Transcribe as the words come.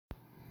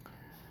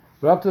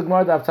We're up to the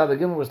Gemara Daf Tzad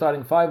Gimel. We're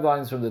starting 5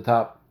 lines from the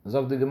top.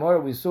 Zog the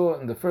Gemara we saw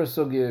in the first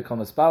sugya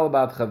called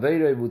Maspalabat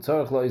Chaveirei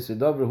Vutzarach Lo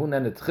Yisidovru Hu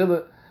Nenet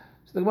Chile.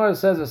 So the Gemara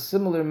says a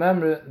similar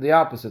memory the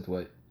opposite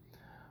way.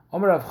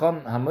 Omer Rav Chon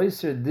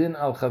HaMoiser Din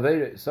Al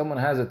Chaveirei. Someone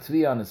has a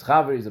tvi on his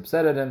chaver, he's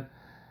upset at him,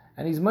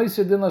 and he's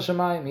Moiser Din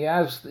LaShamayim. He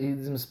asks,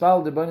 he's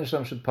Mispal the Bnei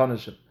Shalom should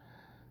punish him.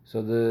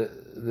 So the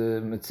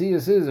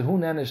Metzias is Hu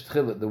Nenet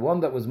Chile. The one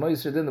that was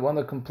Moiser Din, the one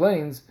that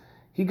complains,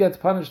 he gets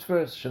punished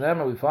first.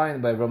 Shenema we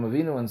find by Avram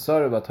Avinu and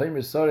Sarah,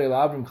 Vataymer Sarah El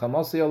Avram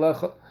Chamasi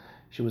Alecha.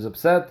 She was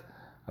upset.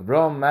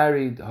 Avram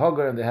married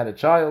Hagar and they had a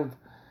child,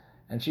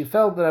 and she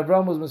felt that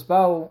Avram was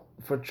mispal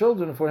for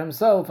children for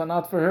himself and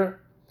not for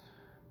her.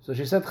 So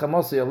she said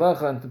Chamasi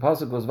Alecha, and the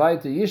pasuk goes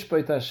weiter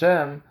Yishpeit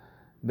Hashem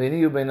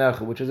Beini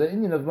Ubeinecha, which is an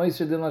Indian of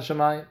Meiser Din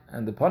LaShamayim,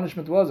 and the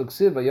punishment was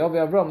Uksiv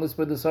Vayavi Avram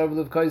Lisped the Sarah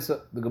of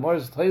Kaisa. The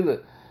Gemara's Teilah,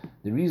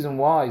 the reason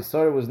why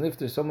Sarah was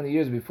nifter so many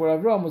years before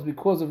Avram was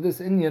because of this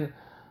Indian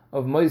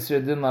of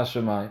Meiser Din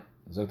LaShamayim.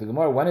 So the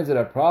Gemara, when is it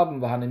a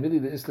problem?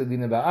 V'hanimili the Isla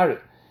Dina Ba'aret.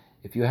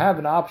 If you have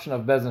an option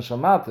of Bezna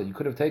Shalmata, you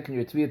could have taken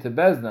your Tviyah to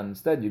Bezna, and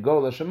instead you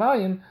go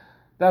LaShamayim,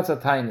 that's a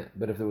Taina.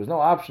 But if there was no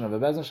option of a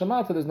Bezna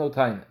Shalmata, there's no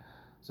Taina.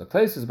 So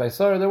places by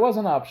Sarah there was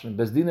an option.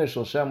 Bezdina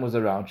Shal Shem was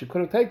around. She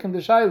could have taken the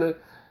Shaila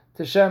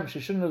to Shem.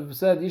 She shouldn't have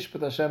said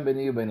Yishpat Hashem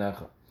B'nei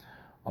B'necha.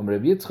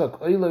 Reb Yitzchak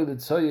Oiloi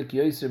L'Tzoyik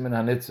Yoser Min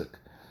HaNitzik.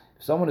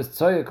 If someone is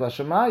Tzoyik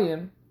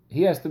LaShamayim,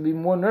 he has to be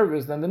more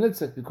nervous than the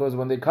Nitzik, because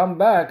when they come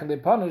back and they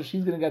punish,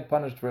 he's going to get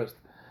punished first.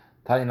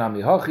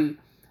 Tainami Hachi,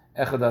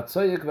 Echad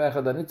HaTzoyik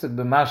Ve'echad HaNitzik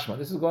B'mashma.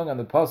 This is going on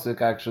the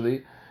pasuk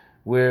actually,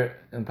 where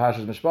in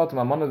Pashas Mishpatim,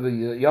 Amon of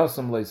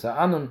Yosem Leisa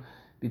Anun,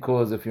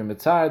 because if you're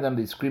mitzar them,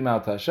 they scream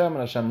out to Hashem,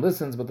 and Hashem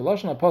listens. But the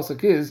lashon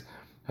pasuk is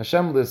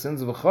Hashem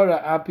listens. V'chora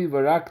api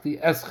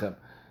v'rakti eschem.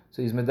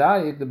 So he's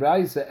medayik. The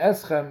brayse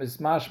eschem is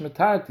mash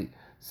metarti.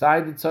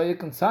 Side the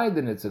tzoyik and side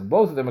the nitzik.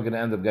 Both of them are going to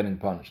end up getting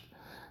punished.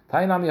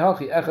 Tainami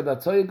hachi echad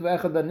atzoyik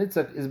ve'echad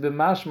nitzik is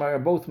b'mashma, are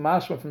both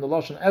mashma from the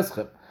lashon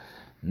eschem.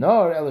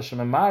 Nor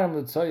elashememarim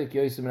l'tzoyik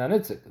yosim min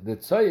nitzik. The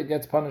tzoyik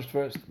gets punished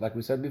first, like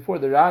we said before.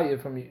 The raya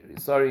from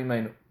Sari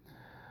Imenu.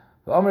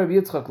 If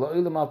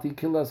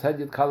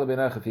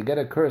you get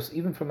a curse,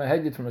 even from a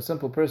hedyot, from a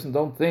simple person,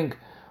 don't think,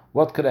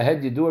 what could a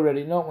hedyot do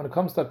already? No, when it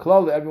comes to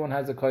klal, everyone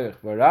has a koyach.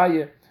 We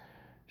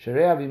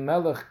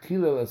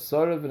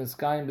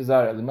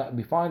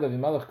find that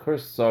Avimelech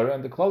cursed Sarah,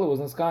 and the klal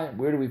was in Skayim.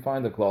 Where do we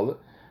find the klal?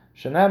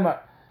 Shenemar,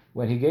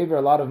 when he gave her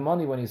a lot of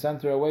money, when he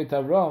sent her away to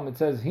Avram, it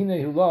says, Hine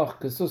hulach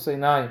kesus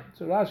einayim.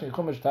 So Rashi,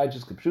 Chumash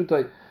Taichis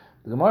Kipshutai,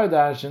 the Gemara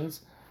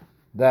darshans,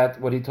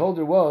 that what he told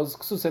her was,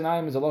 Ksus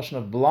Einayim is a lotion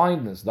of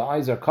blindness, the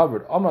eyes are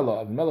covered.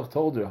 Amarla, Avimelech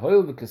told her,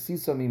 Hoil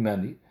v'kasisa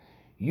mimeni,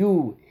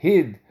 you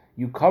hid,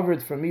 you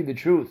covered from me the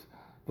truth.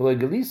 V'lo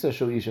gelisa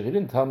shel isha, he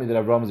didn't tell me that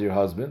Avram is your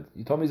husband,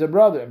 you told me he's a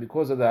brother, and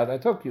because of that I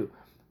took you.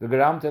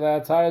 V'geram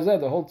telei atzar hazeh,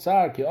 the whole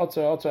tsar, ki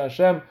otzar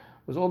Hashem,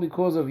 was all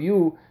because of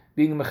you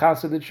being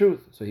mechasa the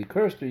truth. So he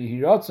cursed her,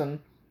 he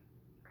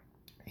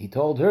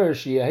told her,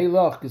 Sheyehei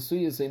lach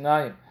kesuyas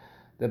einayim,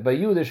 that by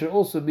you there should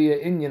also be an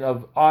inyan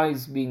of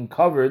eyes being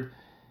covered,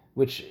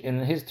 which in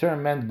his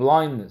term meant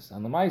blindness.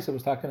 And the Maisa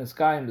was talking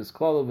Eskayim, this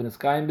Klolov, and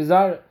Eskayim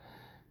Bizarre,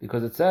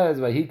 because it says,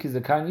 Vahi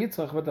Kizakan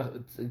Yitzchak,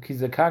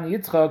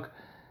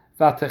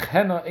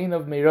 Vatechena Ein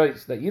of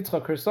Meirois, that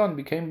Yitzchak, her son,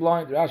 became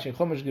blind. Rashi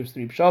Chumash gives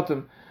 3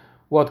 pshatim,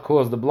 what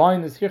caused the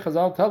blindness. Here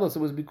Chazal tell us it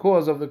was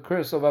because of the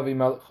curse of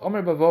Avimelech.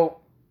 Omer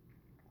Bavo,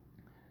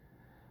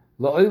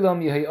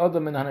 La'olam Yehei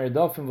Adam min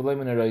HaNerdafim v'lo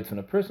min HaRoitfim.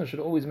 A person should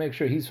always make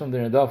sure he's from the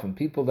Nerdafim,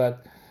 people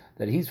that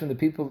he's from the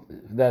people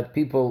that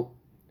people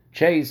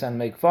chase and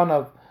make fun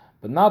of,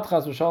 but not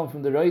chas v'shalom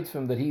from the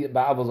roitfim that he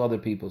ba'avos other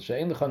people.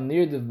 She'ein l'chan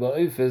nirdiv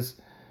ba'ofis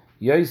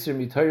yoser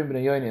mitorim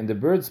b'nei yoyne. In the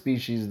bird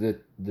species,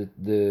 the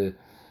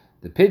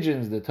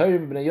pigeons, the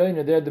torim b'nei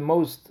yoyne, they're the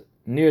most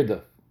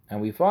nirdiv. And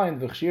we find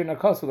v'chshir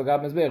nakasa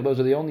l'gab mezbeach. Those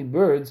are the only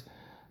birds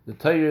the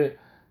Torah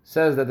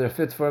says that they're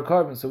fit for a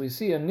carbon. So we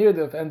see a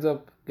nirdiv ends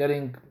up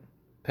getting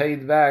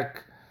paid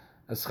back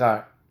a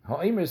schar.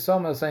 Ha'imir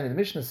sama saying, the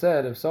Mishnah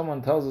said, if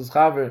someone tells his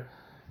chaver,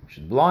 you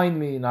should blind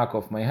me, knock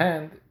off my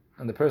hand,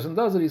 and the person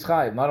does it, he's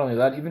chayiv. Not only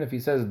that, even if he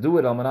says, do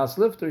it, almanas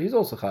lifter, he's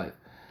also chayiv.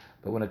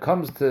 But when it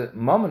comes to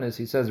mamanis,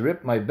 he says,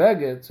 rip my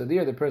beged, so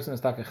there the person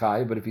is taka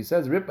chayiv. But if he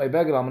says, rip my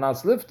beged,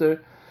 almanas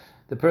lifter,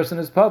 the person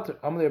is pater.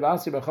 Why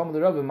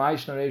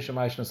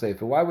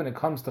when it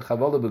comes to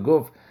chavola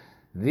beguf,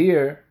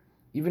 there,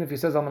 even if he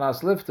says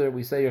almanas lifter,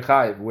 we say you're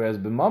chayiv. Whereas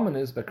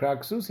b'mamanis,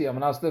 b'krak susi,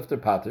 almanas lifter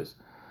paters.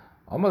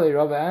 Amalei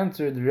Rava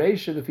answered, the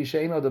Reisha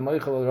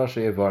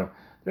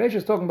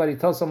is talking about he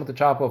tells someone to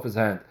chop off his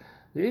hand.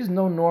 There is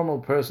no normal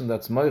person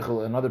that's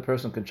moichel, another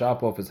person can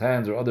chop off his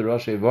hands or other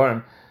Rosh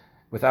Evarim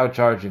without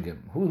charging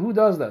him. Who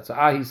does that? So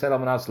he said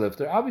almanas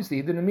lifter. Obviously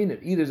he didn't mean it.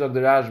 Either Zog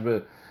the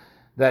Rashba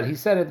that he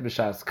said it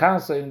b'shas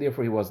kasa and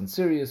therefore he wasn't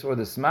serious, or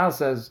the Sma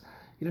says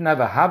he didn't have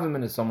a havim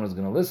and someone was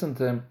going to listen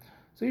to him.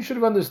 So you should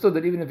have understood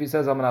that even if he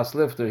says almanas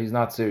lifter, he's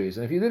not serious.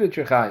 And if you did it,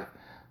 you're chayiv.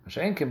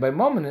 By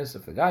mominus,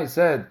 if the guy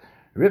said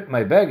rip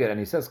my beggar, and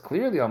he says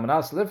clearly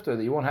almanas lifter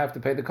that you won't have to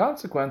pay the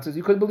consequences,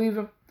 you could believe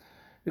him.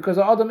 because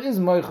the Adam is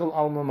Moichel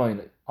al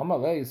Mamayne.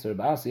 Amalei, Sir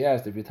Basi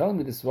asked, if you're telling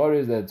me the svar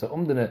is that it's a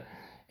umdana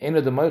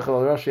eno the Moichel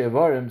al Rashi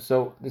Avarim,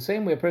 so the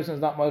same way a person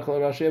is not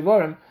Moichel al Rashi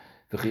Avarim,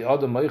 v'chi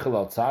Adam Moichel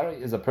al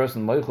Tzari, is a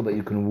person Moichel that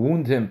you can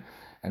wound him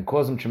and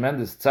cause him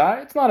tremendous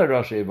tzar? It's not a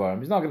Rashi Avarim.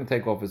 He's not going to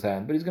take off his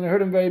hand, but he's going to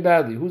hurt him very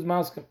badly. Who's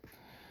masking?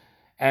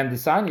 And the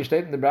Sanya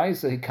state in the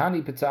Braisa, he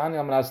kani pitzani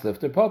amanas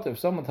lifter potter. If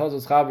someone tells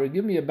us chaver,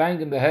 give me a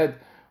bang in the head,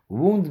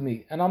 wound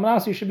me, and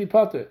amanas, you should be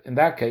potter. In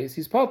that case,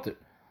 he's potter.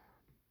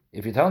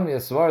 If you're telling me a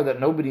svar that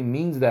nobody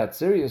means that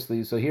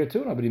seriously, so here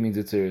too nobody means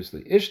it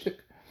seriously. Ishtik.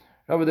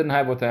 Rava didn't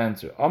have what to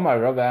answer.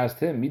 Amar, Rava asked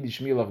him, Midi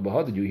shmilach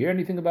b'ha, did you hear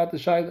anything about the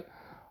shayla?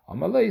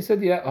 Amalei, he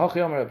said, yeah,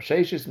 hachi amar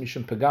absheishis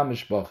mishum pegam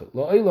mishpacha.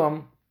 Lo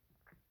elam.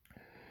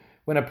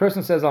 When a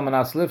person says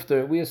Almanas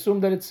Lifter, we assume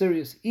that it's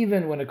serious,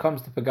 even when it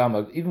comes to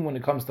Pagama, even when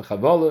it comes to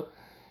Chavola,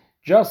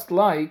 just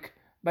like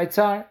by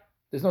Tsar.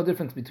 There's no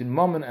difference between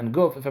Mammon and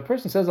Guf. If a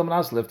person says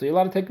Almanas Lifter, you're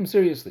allowed to take him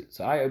seriously.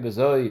 So I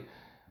Bezoi,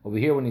 over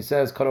here when he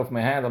says, cut off my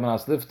hand,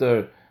 Almanas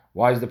Lifter,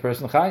 why is the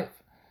person Chayiv?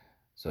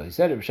 So he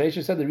said,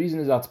 Shesha said the reason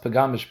is that's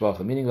Pagam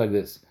Mishpacha, meaning like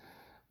this.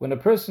 When a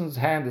person's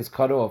hand is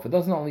cut off, it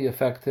doesn't only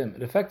affect him,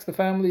 it affects the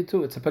family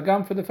too. It's a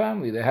Pagam for the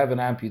family. They have an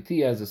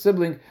amputee as a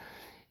sibling.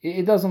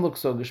 It doesn't look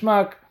so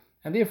Geshmak.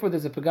 And therefore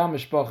there's a Pagam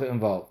Mishpacha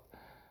involved.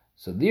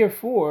 So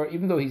therefore,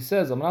 even though he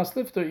says, Almanas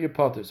Lifter, you're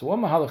potter. So what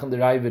Mahalach in the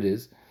Ravid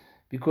is,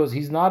 because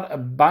he's not a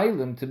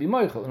Bailim to be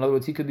Moichel. In other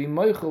words, he could be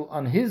Moichel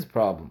on his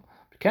problem.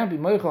 But can't be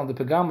Moichel on the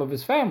Pagam of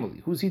his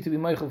family. Who's he to be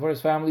Moichel for his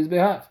family's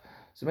behalf?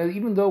 So maybe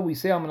even though we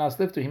say Almanas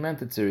Lifter, he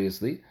meant it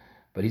seriously,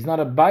 but he's not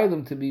a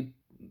Bailim to be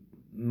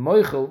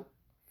Moichel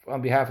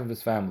on behalf of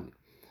his family.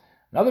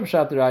 Another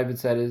Pshat the Ravid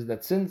said is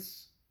that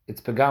since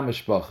it's Pagam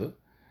Mishpacha,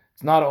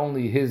 it's not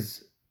only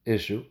his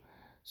issue,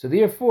 so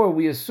therefore,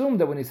 we assume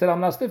that when he said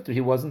Almanas Lifter,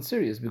 he wasn't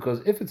serious, because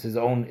if it's his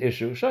own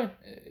issue,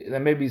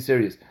 then maybe he's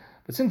serious.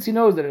 But since he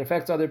knows that it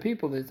affects other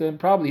people, then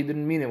probably he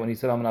didn't mean it when he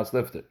said Almanas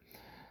Lifter.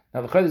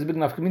 Now, the Chayt is a big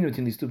enough community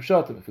between these two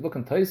pshatim. If you look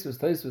in Taisvus,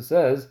 Taisvus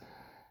says,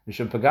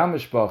 Mishum Pagam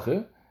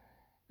Mishpacha,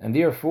 and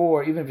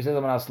therefore, even if he says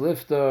Almanas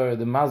Lifter,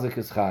 the mazik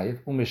is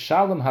chayiv,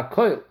 u'mishalem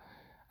hakoil,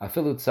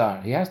 afilu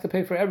tzar. He has to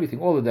pay for everything,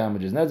 all the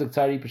damages. Nezek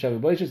tzar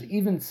yipashav boishes,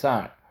 even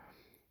tzar.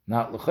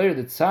 Now, l'chayr,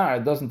 the tsar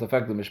doesn't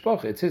affect the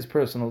mishpacha. It's his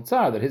personal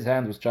tsar that his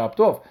hand was chopped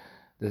off.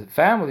 The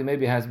family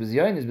maybe has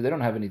bizyonis, but they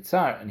don't have any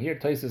tsar. And here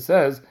Taisa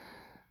says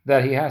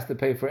that he has to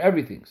pay for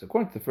everything. So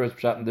according to the first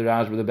pshat in the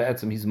Raj, where the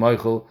be'etzim he's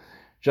moichel,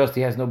 just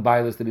he has no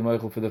bias to be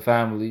moichel for the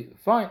family.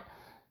 Fine.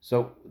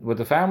 So what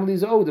the family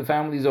is owed,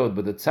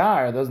 but the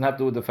tsar doesn't have to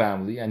do with the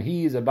family, and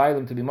he is a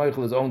bailim to be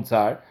moichel his own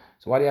tsar.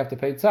 So why do you have to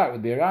pay tsar? It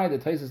would be a raya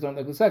that Taisa learned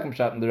like the second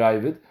pshat in the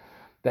Ravid,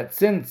 that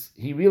since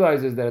he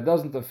realizes that it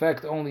doesn't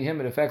affect only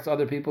him, it affects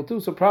other people too,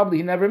 so probably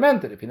he never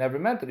meant it. If he never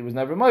meant it, he was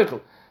never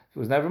moichel. If he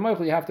was never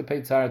moichel, you have to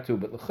pay tsar too.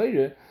 But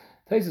l'chayre,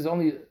 Tais is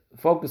only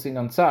focusing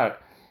on tsar.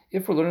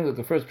 If we're learning that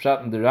the first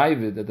pshat in the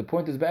Ravid, that the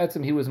point is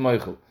be'etzim, he was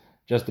moichel.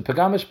 Just the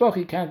pagam mishpach,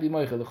 he can't be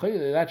moichel.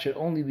 L'chayre, that should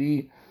only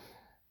be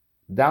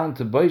down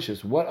to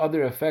boishes. What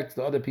other effects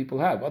do other people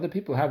have? Other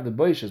people have the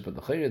boishes, but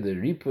l'chayre, the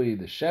ripui,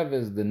 the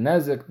sheves, the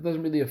nezek, it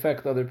doesn't really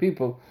affect other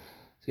people.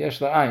 So yesh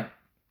la'ayin.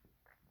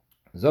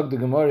 Zog the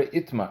Gemara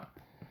Itmar.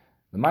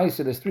 The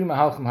Maisa, there's three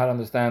Mahalchim how to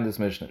understand this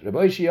Mishnah.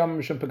 Rabbi Oshi Yom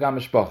Mishum Pagam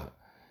Mishpacha.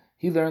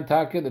 He learned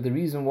Taka that the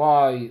reason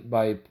why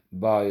by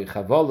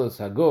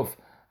Chavolas Haguf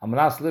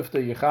Almanas Lifter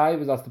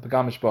Yechayiv is that's the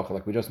Pagam Mishpacha,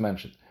 like we just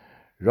mentioned.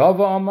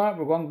 Rava Amar,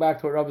 we're going back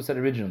to what Rava said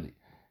originally.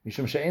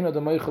 Mishum She'eno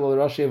D'Moichel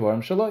Al Rashi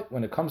Avarim Shaloi.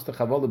 When it comes to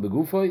Chavola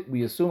Begufoi,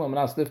 we assume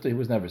Almanas Lifter he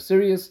was never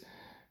serious,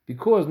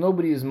 because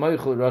nobody is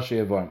Moichel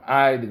Rashi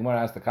Avarim. The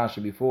Gemara asked the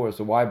Kasha before,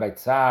 so why by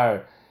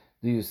Tsar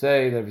do you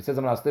say that if he says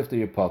Almanas Lifter,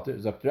 you're potter?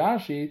 Dr.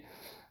 Rashi,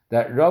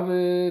 that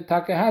Rav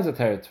Taka has a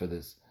teretz for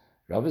this.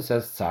 Rav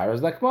says Tsar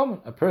is like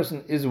moment. A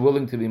person is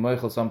willing to be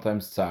Moichel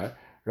sometimes Tsar.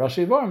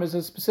 Rashi Avarim is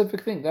a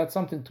specific thing. That's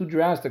something too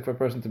drastic for a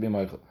person to be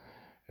Moichel.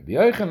 Rabbi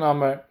Yochanan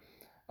Amar,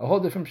 a whole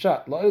different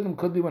shot. La'olim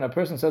could be when a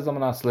person says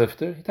Almanas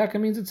Lifter, he Taka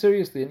means it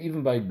seriously, and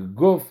even by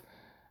Guf,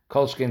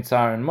 Kolshkein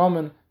Tsar and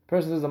Mammon, a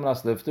person says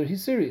Almanas Lifter,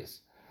 he's serious.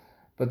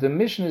 But the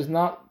mission is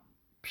not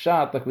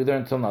Pshat like we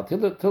learned till now.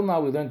 Till now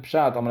we learned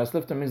Pshat. Almanas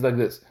Lifter means like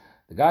this.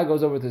 The guy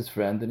goes over to his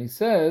friend and he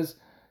says,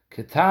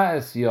 Keta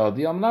es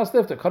yodi, Almanas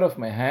Lifter, cut off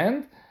my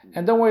hand,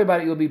 and don't worry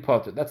about it, you'll be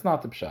potter. That's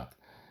not the Pshat.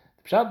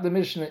 The Pshat of the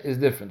Mishnah is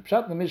different. The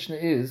Pshat of the Mishnah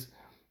is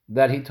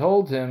that he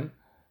told him,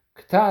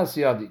 Keta es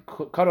yodi,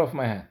 cut off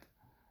my hand.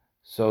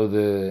 So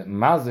the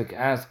Mazik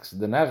asks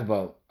the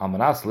Nechbal,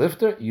 Almanas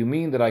Lifter, you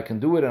mean that I can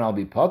do it and I'll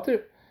be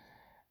potter?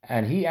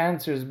 And he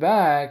answers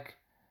back,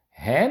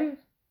 Hen?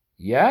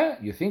 Yeah,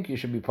 you think you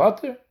should be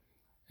potter? And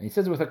he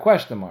says it with a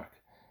question mark.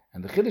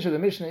 And the chiddush of the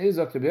Mishnah is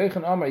Dr.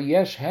 B'Yochanan Amar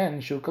yesh hen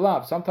shul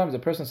kalab. Sometimes a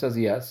person says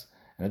yes,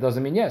 and it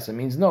doesn't mean yes; it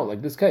means no.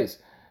 Like this case,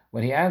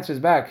 when he answers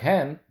back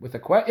hen with a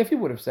question, if he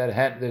would have said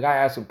hen, the guy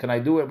asked him, "Can I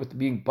do it with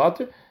being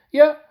potter?"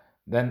 Yeah,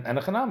 then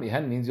anachanami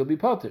hen means you'll be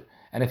potter.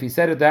 And if he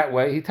said it that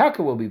way, hitaka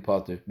will be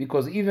potter,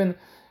 because even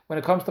when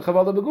it comes to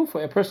chavala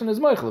begufa, a person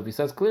is moichel if he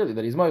says clearly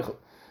that he's moichel.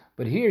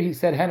 But here he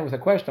said hen with a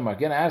question mark.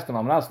 Again, I asked him,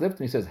 "Almanas Lifter,"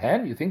 and he says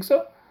hen. You think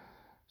so?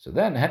 So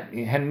then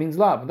hen means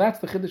lav. That's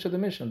the chiddush of the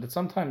Mishnah, that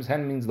sometimes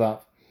hen means lav.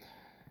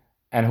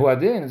 And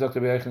huadin is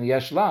Dr. B'yachin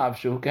yesh lav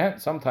shehu kehen.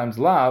 Sometimes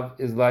lav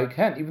is like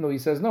hen, even though he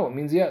says no, it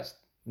means yes.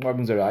 If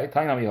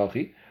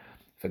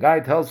a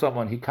guy tells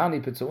someone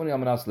hikani pitzauni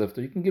amanas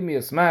lifter, you can give me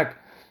a smack,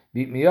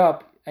 beat me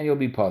up, and you'll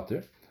be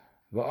potter.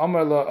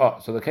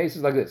 So the case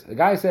is like this: the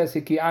guy says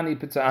hikiani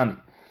pitzaani,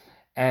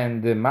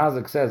 and the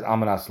mazik says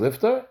amanas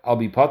lifter, I'll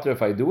be potter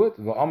if I do it.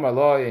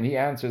 And he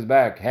answers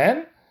back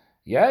hen,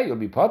 yeah, you'll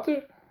be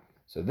potter.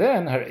 So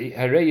then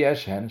harei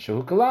yesh hen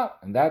shehu kala.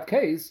 In that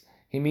case,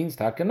 he means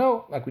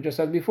takano, like we just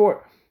said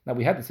before. Now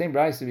we had the same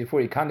brayse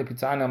before, hikani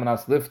pitzaani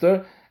amanas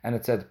lifter, and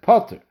it said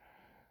potter.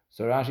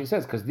 So Rashi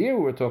says, because there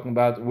we were talking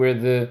about where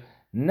the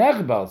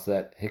Nechbal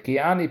said,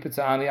 Hikiani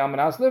Pitzani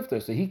Amanas Lifter.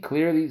 So he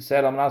clearly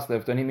said Amanas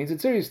Lifter, and he means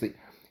it seriously.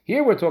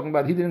 Here we're talking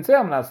about he didn't say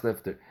Amanas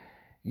Lifter.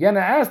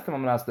 Yena asked him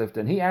Amanas Lifter,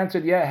 and he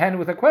answered, yeah, hen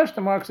with a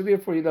question mark, so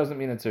therefore he doesn't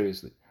mean it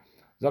seriously.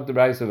 Zok the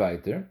Brayse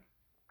weiter.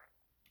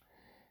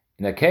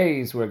 In a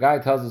case where a guy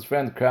tells his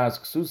friend, Kras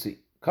Ksusi,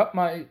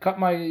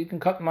 you can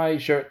cut my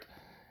shirt.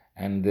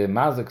 And the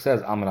Mazik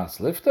says, Amanas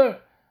Lifter,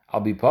 I'll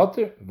be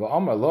potter.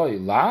 V'amar loy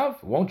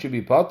lav, won't you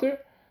be potter?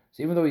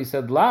 So even though he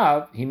said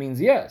lav, he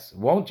means yes.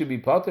 Won't you be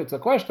potter? It's a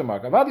question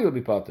mark. Avadi will be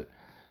potter.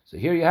 So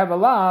here you have a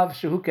lav,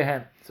 shehu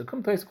kehen. So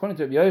come place according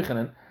to Rabbi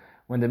Yochanan,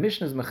 when the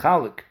Mishnah is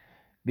mechalik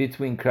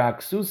between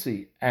krak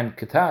susi and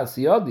ketas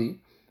yodi,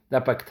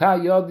 that by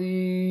ketas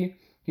yodi,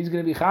 he's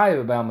going to be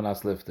chayiv by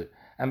amanas lifter.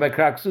 And by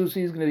krak susi,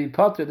 he's going to be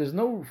potter. There's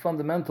no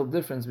fundamental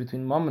difference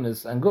between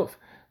mominus and guf.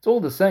 It's all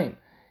the same.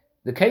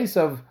 The case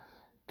of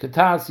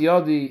ketas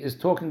yodi is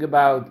talking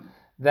about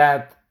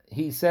that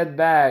he said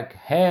back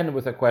hen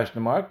with a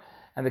question mark,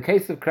 and the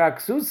case of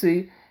krak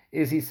susi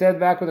is he said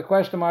back with a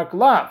question mark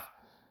lav.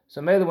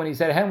 So maybe when he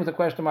said hen with a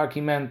question mark,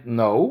 he meant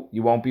no,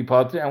 you won't be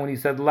potter, and when he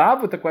said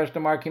lav with a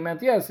question mark, he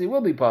meant yes, he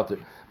will be potter.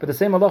 But the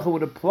same halacha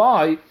would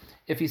apply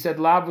if he said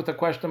lav with a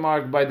question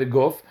mark by the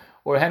guf,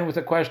 or hen with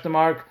a question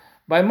mark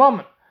by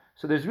mammon.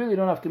 So there's really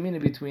no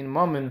nafkamina between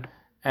mammon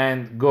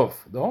and guf.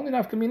 The only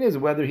nafkamina is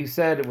whether he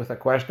said it with a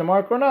question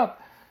mark or not.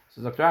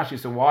 So Dr. Rashi,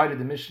 so why did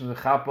the Mishnah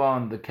chapa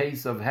on the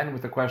case of hen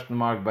with a question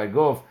mark by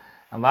guf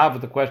and lav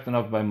with a question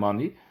of by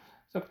money?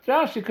 So Dr.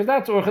 Rashi, because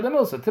that's orcha de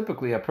milsa.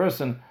 Typically, a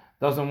person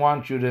doesn't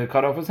want you to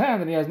cut off his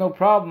hand, and he has no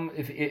problem.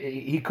 If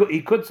he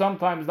could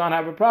sometimes not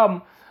have a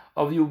problem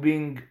of you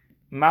being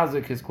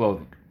mazik his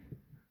clothing.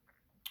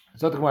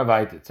 So to come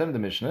weiter, it's in the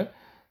Mishnah.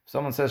 If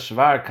someone says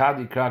shvar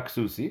kadi krak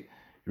susi,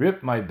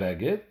 rip my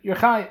beged, you're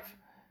chayiv.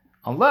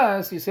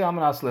 Unless you say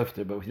Amanas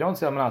Lifter, but if you don't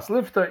say Amanas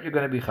Lifter, you're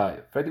going to be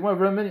chayiv.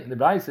 In the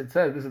Brayse it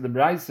says, this is the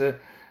Brayse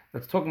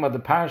that's talking about the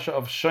parasha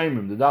of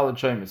Shomrim, the Dalet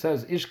Shomrim. It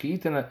says, Ish ki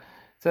iten, it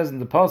says in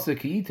the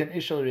pasuk, ki iten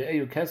ishal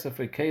re'eyu kesef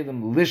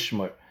kelim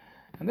lishmer.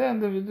 And then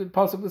the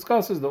pasuk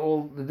discusses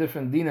all the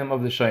different dinim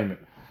of the Shomrim.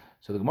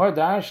 So the Gemara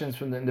darshans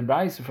in the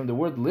Brayse, from the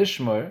word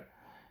lishmer,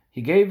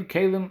 he gave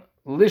kelim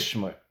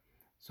lishmer.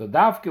 So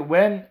dafke,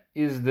 when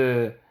is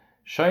the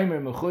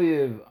Shomer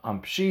mechuyev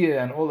on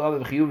pshia and all the other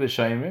chiyuv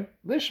shomer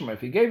lishmer?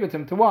 If he gave it to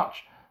him to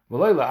watch,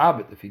 v'loy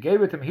la'abed. If he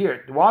gave it to him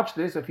here, watch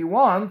this. If you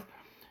want,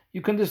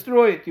 you can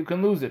destroy it. You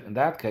can lose it. In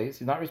that case,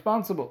 he's not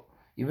responsible,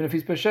 even if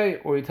he's peshay.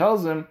 Or he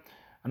tells him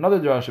another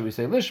drasha. We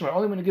say lishmer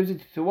only when he gives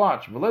it to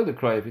watch. V'loy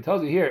l'kroy. If he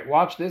tells you here,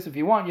 watch this. If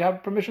you want, you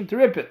have permission to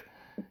rip it.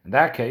 In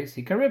that case,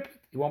 he can rip it.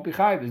 He won't be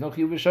chayiv. There's no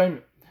chiyuv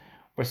shomer.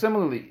 Or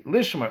similarly,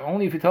 lishmer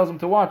only if he tells him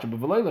to watch it.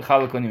 But v'loy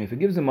l'chalak l'nim. If he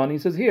gives him money, he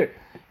says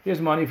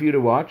here's money for you to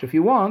watch. If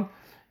you want,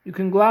 you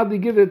can gladly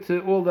give it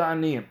to all the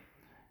aniyim.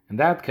 In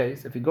that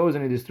case, if he goes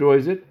and he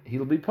destroys it,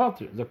 he'll be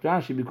potter.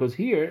 Rashi, because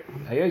here,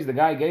 the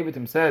guy gave it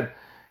him, said,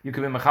 you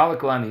can be mechalek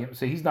aniyim,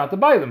 so he's not to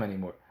buy them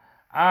anymore.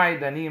 The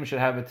aniyim should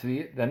have a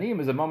tviyah. The aniyim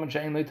is a moment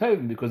she'ein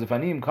le'tovim, because if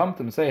aniyim come to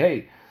him and say,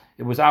 hey,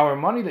 it was our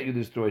money that you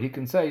destroyed, he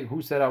can say,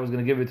 who said I was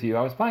going to give it to you?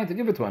 I was planning to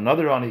give it to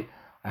another ani.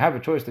 I have a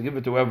choice to give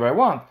it to whoever I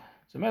want.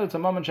 So it's a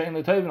moment she'ein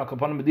le'tovim, al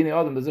kapanim b'dinei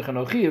adam, the zichar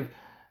no chiv.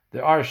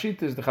 There are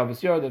shittas, the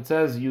Chavos Yair, that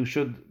says you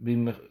should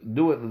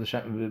do it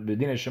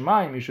b'dinei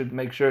shemayim. You should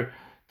make sure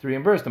to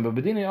reimburse them. But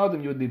b'dinei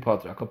adam, you would be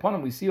potter.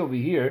 Akapanim, we see over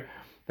here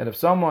that if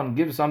someone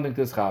gives something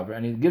to his chaver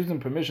and he gives him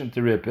permission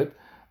to rip it,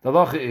 the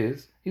halacha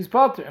is he's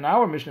potter. And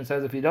our mission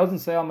says if he doesn't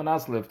say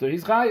Almanas Lifter,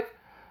 he's chayiv.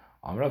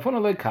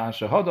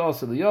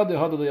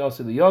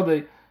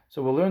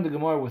 So we'll learn the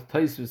Gemara with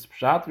Taisus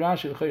Pshat.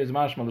 Rashi L'chayr is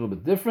mashma a little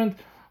bit different.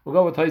 We'll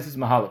go with Taisus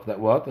Mahalach. That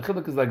what? The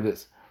chiluk is like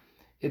this.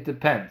 It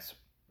depends.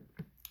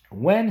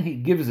 When he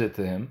gives it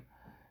to him,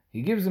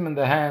 he gives him in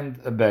the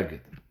hand a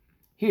beged.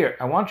 Here,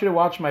 I want you to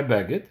watch my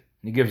beged.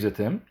 And he gives it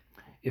to him.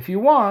 If you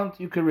want,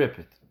 you can rip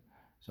it.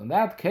 So in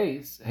that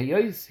case,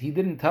 he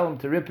didn't tell him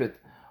to rip it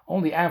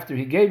only after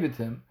he gave it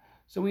to him.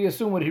 So we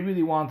assume what he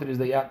really wanted is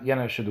that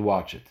Yana should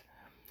watch it.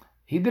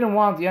 He didn't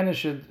want Yana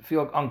should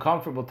feel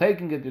uncomfortable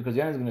taking it because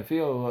Yana is going to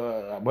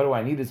feel, what do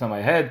I need this on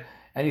my head?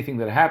 Anything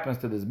that happens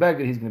to this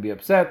beged, he's going to be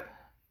upset.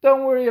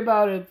 Don't worry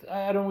about it.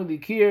 I don't really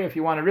care. If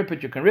you want to rip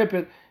it, you can rip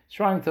it. He's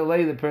trying to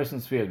lay the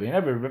person's fear, but he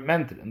never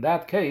meant it. In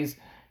that case,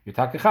 you're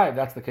takachayv.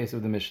 That's the case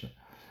of the Mishnah.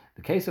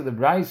 The case of the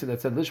Braisa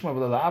that said Lishmar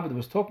v'lo la'abed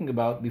was talking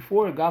about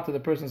before it got to the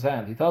person's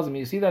hand. He tells him,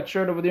 you see that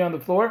shirt over there on the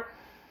floor?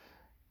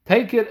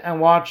 Take it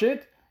and watch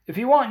it. If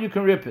you want, you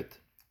can rip it.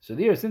 So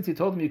there, since he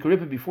told him you could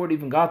rip it before it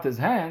even got to his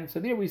hand, so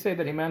there we say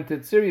that he meant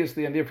it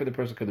seriously, and therefore the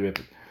person could rip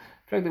it.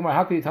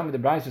 How could you tell me the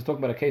Braisa is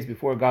talking about a case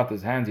before it got to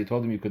his hands? He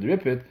told him you could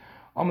rip it.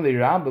 The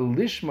lashon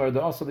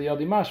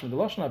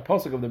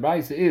pasuk of the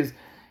Braisa is,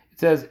 it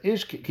says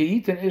ish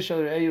ki'itin ish al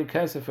re'ehu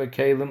kesef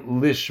ha'kelim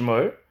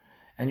lishmar,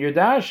 and you're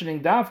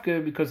darshaning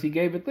dafka because he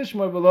gave it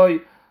lishmar v'loy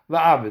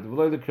la'abed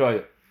v'loy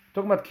l'kroya.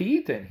 Talking about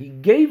ki'itin, he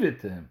gave it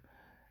to him,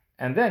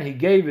 and then he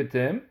gave it to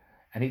him,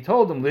 and he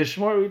told him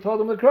lishmar, or he told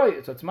him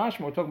l'kroya. So it's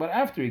mashmar. We're talking about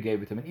after he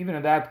gave it to him, and even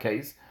in that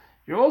case,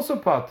 you're also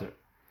pater.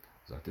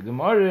 Both the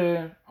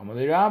Braisa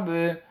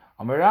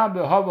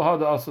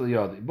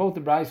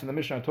and the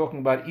Mishnah are talking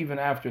about even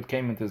after it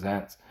came into his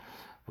hands.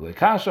 The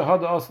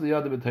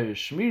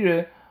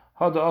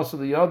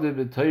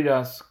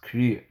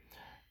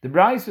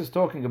Braisa is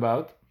talking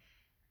about,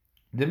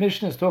 the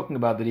Mishnah is talking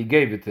about that he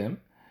gave it to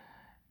him,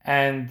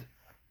 and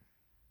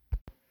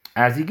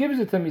as he gives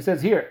it to him, he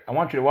says, here, I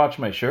want you to watch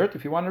my shirt.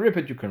 If you want to rip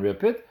it, you can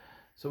rip it.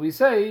 So we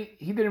say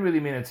he didn't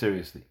really mean it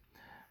seriously.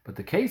 But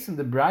the case in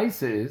the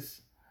Braisa is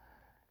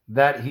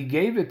that he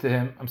gave it to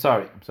him, I'm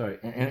sorry,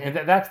 and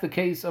that's the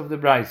case of the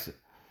Braisa,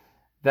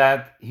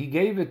 that he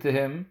gave it to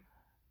him,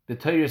 the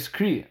Torah's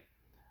Kriya,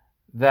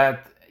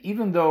 that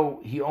even though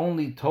he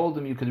only told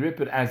him you could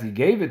rip it as he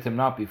gave it to him,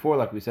 not before,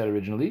 like we said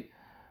originally,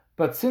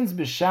 but since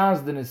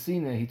B'Shaz the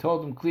Nesina, he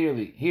told him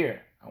clearly,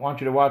 here, I want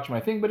you to watch my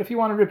thing, but if you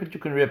want to rip it, you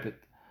can rip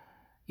it.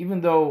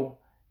 Even though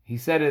he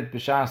said it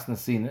B'Shaz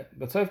Nesina,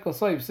 but Soif Kol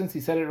Soif, since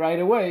he said it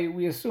right away,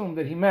 we assume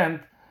that he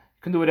meant,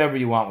 you can do whatever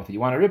you want with it. You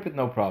want to rip it,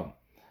 no problem.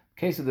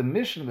 Case of the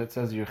Mishnah that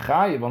says you're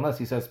chayiv, unless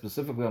he says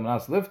specifically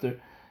Amanas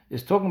Lifter,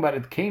 is talking about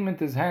it came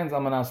into his hands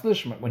Amanas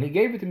Lishma. When he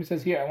gave it to him, he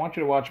says, here, I want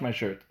you to watch my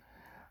shirt.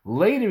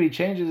 Later he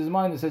changes his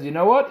mind and says, you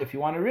know what, if you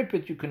want to rip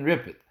it, you can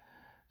rip it.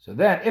 So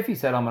then, if he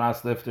said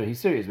Amanas Lifter, he's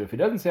serious. But if he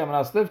doesn't say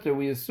Amanas Lifter,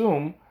 we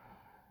assume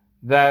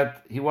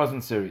that he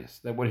wasn't serious.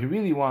 That what he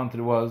really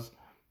wanted was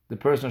the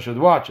person should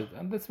watch it.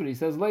 And that's what he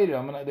says later,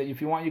 that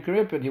if you want, you can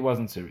rip it. He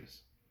wasn't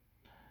serious.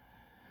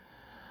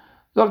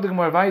 Look, the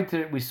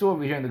Gemara, we saw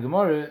over here in the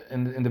Gemara,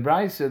 in the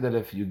Braisa, that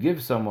if you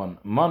give someone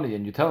money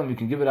and you tell him you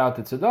can give it out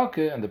to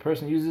tzedakah, and the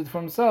person uses it for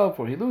himself,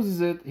 or he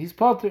loses it, he's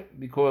pater,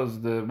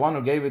 because the one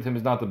who gave it to him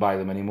is not the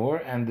bailam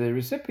anymore, and the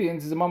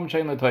recipient is a mom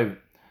shein l'toiv.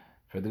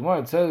 For the Gemara,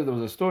 it says there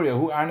was a story of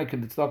who arnik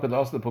and tzedakah the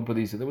asla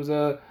pumpadisa.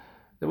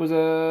 There was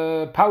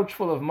a pouch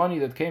full of money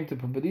that came to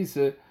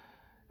Pumpadisa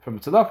from a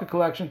tzedakah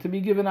collection to be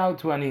given out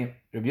to Aniyim.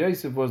 Rabbi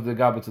Yosef was the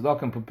Gabbat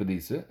tzedakah in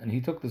Pumpadisa, and he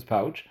took this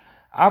pouch.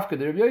 After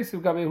the Rabbi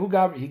Yosef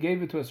he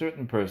gave it to a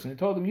certain person. He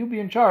told him, you be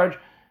in charge,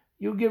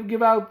 you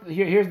give out,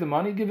 here's the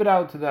money, give it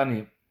out to the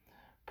Aniyim.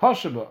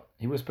 Pashaba,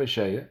 he was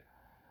Pesheya.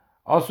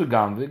 Also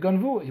Ganvi,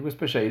 Ganvu, he was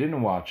Pesheya, he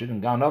didn't watch it,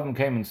 and Ganavim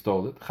came and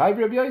stole it. Chayv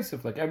Rabbi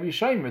Yosef, like every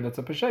Shomer that's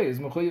a Pesheya is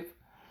Mechuyev.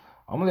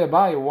 Amalei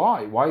Abaye,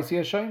 why? Why is he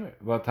a Shomer?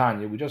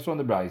 Vatanya, we just saw in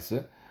the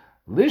Braisa,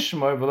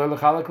 Lishmar v'lo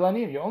lechalak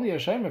l'aniyim. You're only a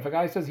Shomer if a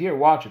guy says, here,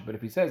 watch it. But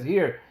if he says,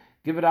 here,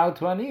 give it out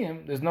to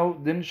Aniyim, there's no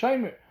din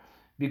Shomer.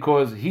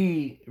 Because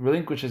he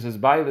relinquishes his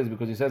bailas,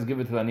 because he says, give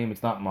it to the Aniyim,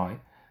 it's not mine.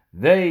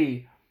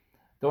 They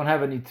don't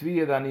have any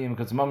tviyah the Aniyim,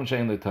 because it's mam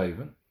shein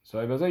l'toivin. So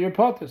I was like, you're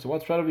potter. So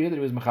what's right over here that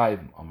he was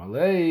mechayivim?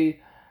 Amalei,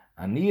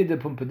 Aniyah de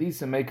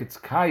Pumpadisa make its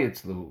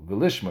kayetz l'hu,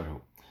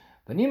 v'lishmarhu.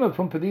 The name of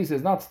Pumpadisa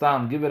is not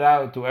stam, give it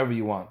out to whoever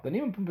you want. The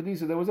name of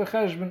Pumpadisa, there was a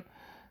cheshbon,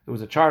 there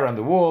was a chart on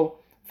the wall.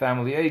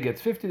 Family A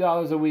gets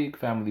 $50 a week,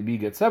 family B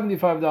gets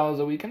 $75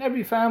 a week, and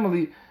every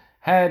family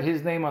had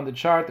his name on the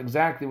chart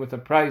exactly with the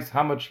price,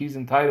 how much he's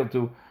entitled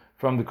to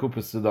from the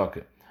Kupas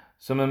Tzedakah.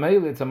 So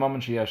Memele, it's a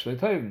moment sheyesh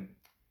le'toivim.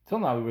 Till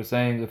now we were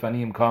saying, if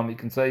Aniyim come, he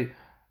can say,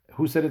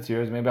 who said it's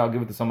yours, maybe I'll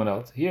give it to someone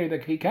else. Here,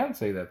 he can't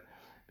say that,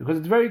 because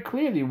it's very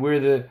clearly where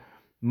the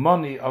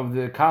money of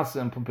the Kasa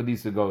and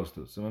Pumpadisa goes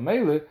to. So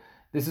Memele,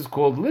 this is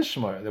called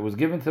Lishmar. That was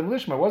given to him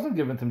Lishmar. It wasn't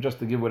given to him just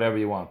to give whatever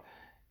you want.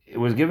 It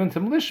was given to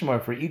him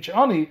Lishmar for each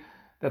ani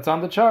that's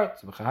on the chart.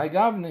 So B'chai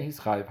Gavne, he's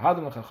chayiv.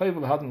 Hadam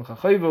l'chachayvel, hadam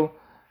l'chachayvel,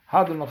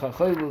 hadam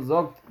l'chachayvel,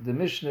 zogt the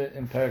Mishnah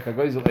in Perek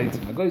HaGoizel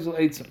Eitzim. HaGoizel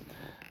Eitzim.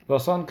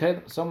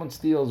 Someone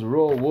steals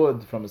raw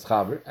wood from his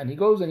chaver, and he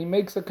goes and he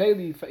makes a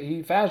keli,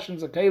 he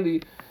fashions a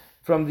keli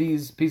from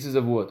these pieces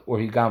of wood. Or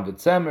he gamved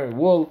tzemer,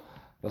 wool,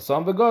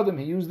 Vasan begodim,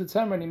 he used the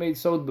tzemer and he made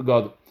sod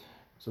begodim.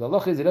 So the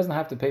halach is he doesn't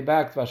have to pay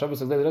back, he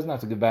doesn't have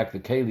to give back the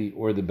keli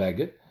or the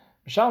baget.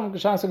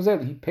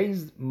 He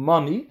pays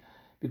money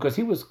because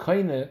he was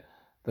kaina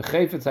the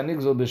chayfetz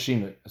hanigzol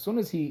b'shinui. As soon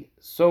as he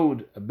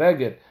sewed a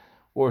baget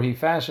or he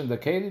fashioned a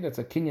keli, that's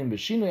a kinyan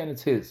b'shinui and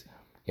it's his.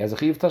 He has a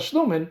chiyuv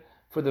tashlumin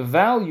for the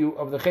value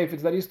of the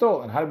chayfetz that he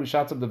stole. And how do we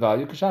shots up the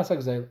value?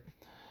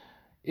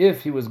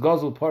 If he was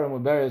gozul parim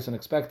uberes and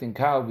expecting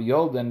cow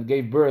v'yolda and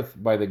gave birth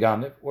by the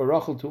ganif, or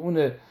rachel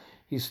tu'une,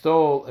 he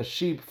stole a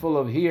sheep full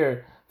of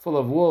hair, full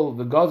of wool,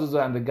 the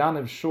gozuzah and the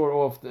ganif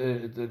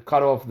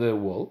cut off the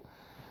wool.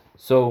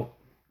 So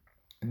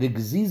the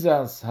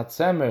gzizas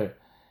hatzemer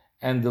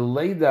and the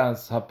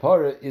leidas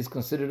hapara is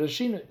considered a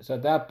shinui. So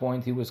at that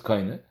point he was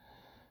koine.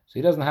 So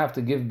he doesn't have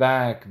to give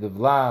back the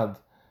vlad,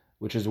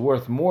 which is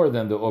worth more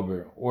than the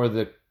uber, or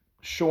the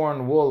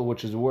shorn wool,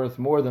 which is worth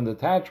more than the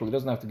thatch wool. He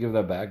doesn't have to give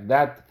that back.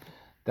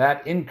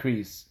 That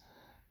increase,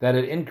 that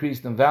it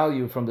increased in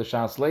value from the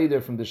shas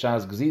leider, from the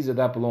shas gziza,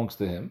 that belongs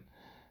to him.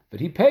 But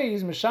he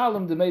pays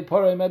mishalim demei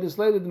parah medis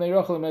leider demei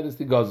rachel medis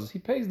tigazes. He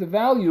pays the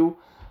value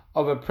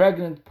of a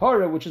pregnant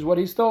parah, which is what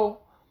he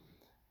stole,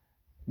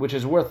 which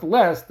is worth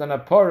less than a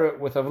parah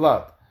with a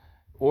vlad,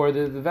 or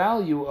the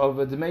value of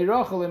a demei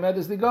rachel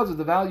medis tigazes,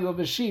 the value of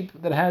a sheep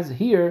that has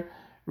here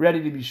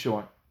ready to be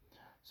shorn.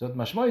 So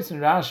Mashmois in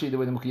Rashi, the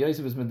way the Mukhi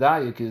Yosef is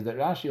medayik, is that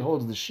Rashi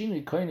holds the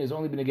shinui koine has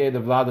only been negayed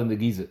the vlad and the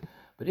giza.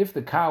 But if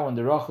the cow and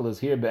the rachel is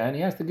here be'en,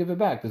 he has to give it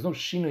back. There's no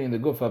shinui in the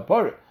gufa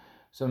parah,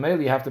 so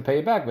mainly you have to pay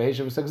it back.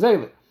 V'heshav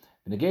v'sagzele.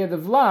 In the negayed the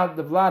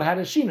vlad had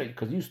a shinui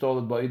because you stole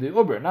it by the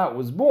uber. Now it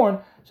was born,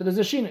 so there's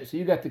a shinui, so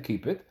you get to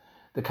keep it.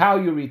 The cow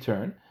you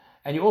return,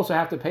 and you also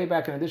have to pay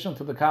back in addition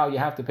to the cow. You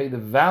have to pay the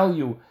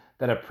value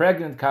that a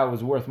pregnant cow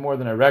is worth more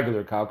than a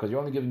regular cow, because you're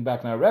only giving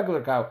back now a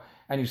regular cow,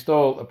 and you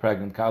stole a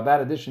pregnant cow. That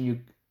addition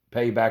you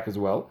pay back as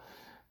well.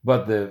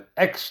 But the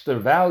extra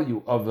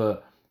value of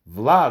a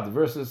vlad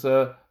versus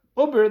a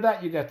uber,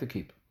 that you get to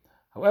keep.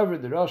 However,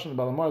 the Rosh and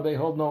the Balamar, they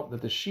hold no,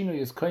 that the shinui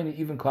is koine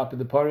even klapi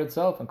the parah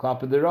itself and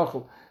klapi the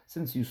rachel.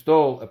 Since you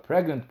stole a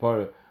pregnant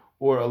parah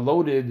or a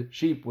loaded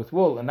sheep with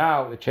wool, and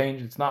now it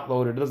changed, it's not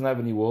loaded, it doesn't have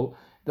any wool,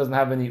 it doesn't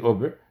have any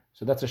uber,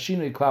 so that's a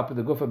shinui klapi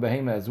the gufa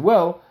behema as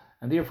well,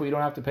 and therefore you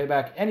don't have to pay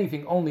back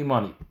anything, only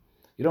money.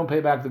 You don't pay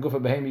back the gufa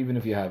behema even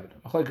if you have it.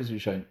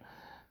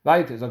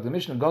 Weiter, like the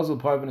Mishnah, Gozel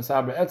Parvin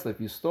Sabra Etzle, if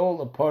you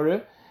stole a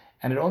parah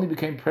and it only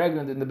became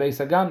pregnant in the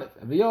Beis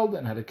Haganef,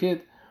 and had a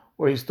kid,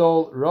 or he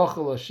stole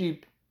Rachel, a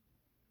sheep,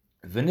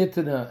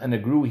 V'nitana, and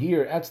it grew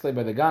here, Etzle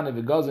by the Ganev,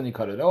 V'goz, and he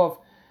cut it off,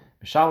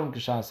 Mishalem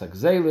Kishas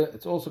Akzele,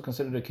 it's also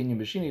considered a Kinyan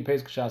B'shini, he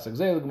pays Kishas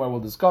Akzele. The Gemara will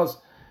discuss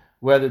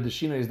whether the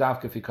Shina is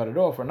dafka if he cut it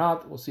off or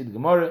not. We'll see the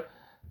Gemara.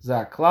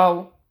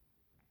 Zaklal,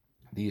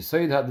 the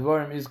Yisoid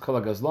HaDvarim is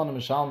Kol HaGazlon,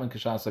 Mishalem, and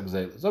Kishas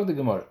Akzele. Zog the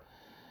Gemara.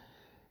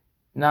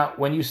 Now,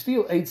 when you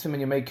steal eitzim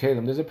and you make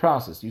kelim, there's a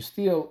process. You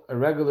steal a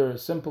regular,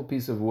 simple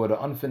piece of wood, an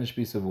unfinished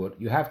piece of wood.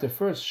 You have to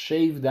first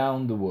shave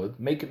down the wood,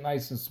 make it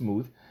nice and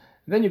smooth,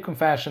 and then you can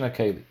fashion a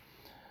keli.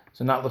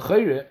 So now,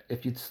 l'chayre,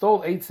 if you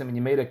stole eitzim and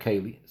you made a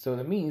keli, so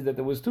that means that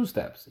there was two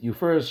steps. You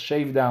first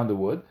shave down the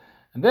wood,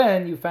 and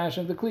then you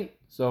fashion the kli.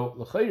 So,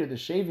 l'chayre, the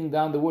shaving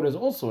down the wood is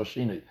also a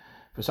shinui.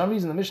 For some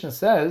reason, the Mishnah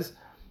says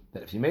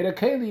that if you made a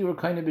keli, you were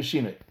kind of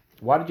b'shinui.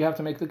 Why did you have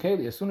to make the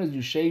keli? As soon as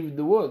you shaved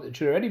the wood, it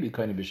should already be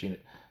kind of b'shinui.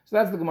 So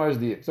that's the Gemara's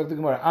diak. So the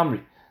Gemara Amri.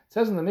 It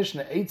says in the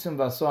Mishnah, Eitzim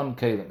v'ason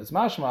kelim. It's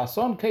mashma,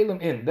 ason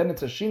kelim in. Then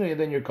it's a shinui, and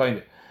then you're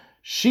koine.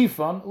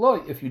 Shifan,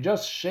 loy. If you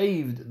just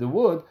shaved the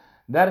wood,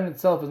 that in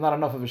itself is not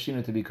enough of a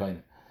shinui to be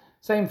koine.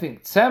 Same thing.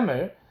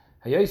 Tzemer,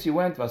 hayos you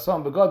went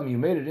v'ason begodim, you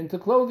made it into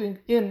clothing,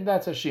 in,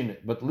 that's a shinui.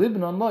 But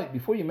libnon loy,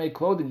 before you make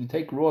clothing, you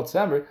take raw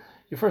tzemer,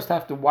 you first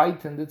have to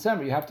whiten the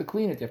tzemer. You have to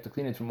clean it. You have to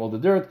clean it from all the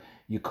dirt.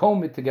 You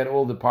comb it to get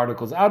all the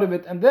particles out of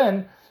it, and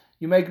then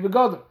you make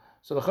begodim.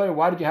 So the chayr,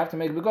 why did you have to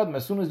make begodim?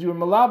 As soon as you were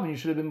malabim, you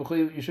should have been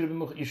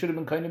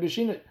kind of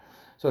b'shinui.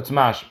 So it's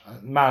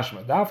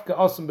mashma. Dafka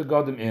asim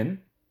begodim in,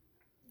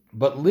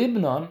 but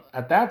libnon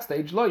at that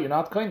stage, lo, you're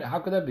not kind. How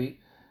could that be?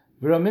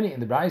 Viramini in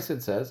the Brayse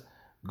it says,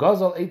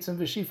 gazal eitzim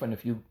v'shifan.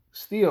 If you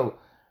steal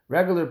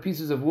regular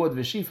pieces of wood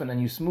v'shifan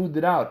and you smoothed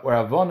it out, or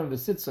avonim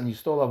v'sitzan, you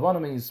stole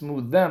avonim and you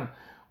smoothed them,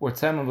 or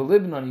tzemen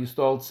v'libnon, you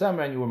stole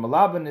tzemer and you were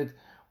malabin it,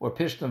 or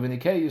pishtan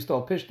v'nikei, you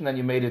stole pishtan and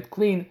you made it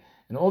clean.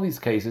 In all these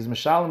cases,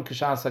 Mishalim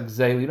Kishas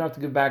Akzele, you don't have to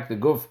give back the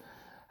Guf,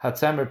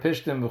 Hatzemer,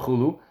 Pishtim,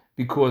 V'chulu,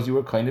 because you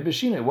were kind of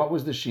B'shinui. What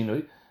was the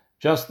Shinui?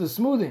 Just the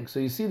smoothing. So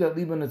you see that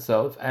Liban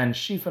itself and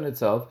Shifan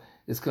itself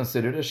is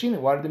considered a Shinui.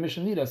 Why did the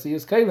Mishnah need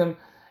Asiyas Kalim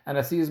and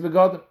Asiyas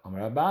Begodim?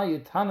 Amar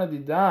Abaye, Tana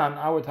Didan,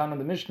 our Tana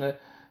the Mishnah,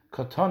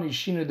 Katani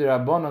Shinui de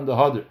Rabban on the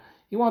Hadr.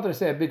 He wanted to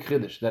say a big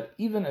Chiddush, that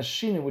even a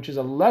Shinui, which is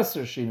a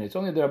lesser Shinui, it's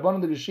only the Rabban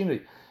on the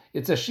Shinui,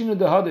 it's a Shinui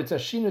de Hadr, it's a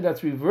Shinui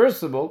that's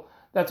reversible,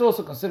 that's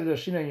also considered a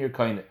Shinui in your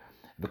Kainah.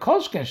 The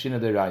kolshken shina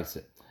deraisa.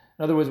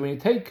 In other words, when you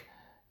take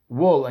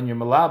wool and you're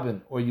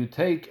malabin, or you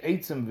take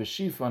eitzim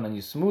v'shifan and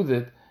you smooth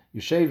it, you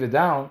shave it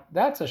down,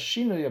 that's a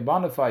shinui, a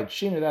bona fide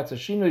shinui, that's a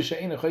shinui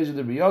she'ena chayzu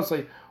de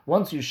b'yosei.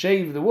 Once you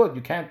shave the wood,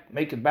 you can't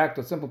make it back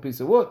to a simple piece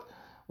of wood.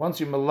 Once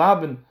you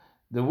malabin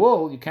the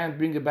wool, you can't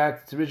bring it back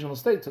to its original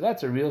state. So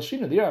that's a real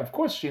shinui. There, of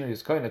course, shinui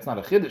is kohen, it's not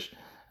a chiddush.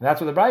 And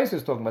that's what the Brayse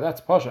is talking about. That's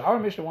pasha. Our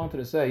Mishnah wanted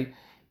to say,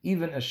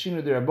 even a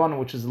shinui de rabbanon,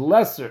 which is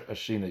lesser a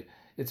shinui.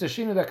 It's a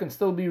shinui that can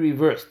still be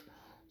reversed.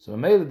 So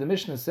Mele, the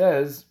Mishnah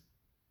says,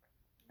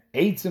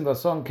 Eitzim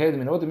v'ason kelim.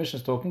 You know what the Mishnah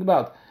is talking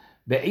about?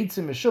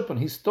 Be'eitzim mishupon.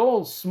 He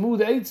stole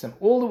smooth eitzim.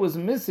 All that was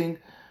missing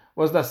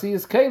was the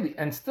asiyas keli.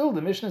 And still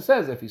the Mishnah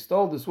says, if he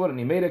stole this wood and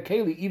he made a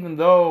keli, even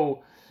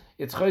though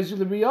it's chayzu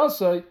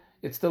l'briyasai,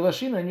 it's still a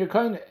shina. And you're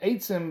kind of,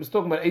 eitzim is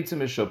talking about eitzim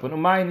mishupon.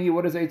 Umayni,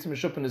 what is eitzim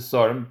mishupon? Is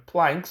sarim,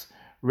 planks,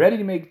 ready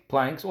to make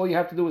planks. All you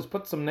have to do is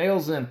put some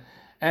nails in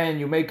and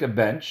you make a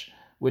bench.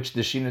 which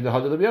the Shina the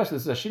Hadal B'Yasa.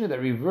 This is a Shina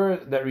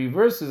that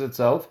reverses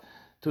itself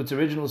to its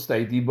original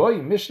state. The boy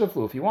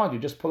Mishnaflu. If you want, you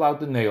just pull out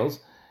the nails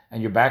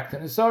and you're back to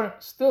Nisar.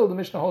 Still, the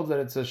Mishnah holds that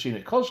it's a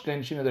Shina. Kolshkein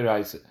Shina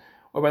Deraisa.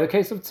 Or by the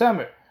case of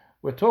Tzemer,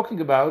 we're talking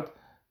about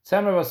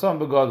Tzemer Vasam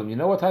Begodim. You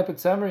know what type of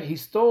Tzemer? He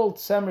stole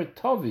Tzemer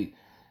Tovi.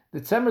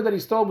 The Tzemer that he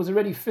stole was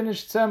already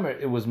finished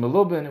Tzemer. It was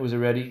Melubin, it was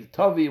already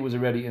Tovi, it was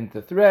already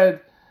into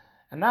thread.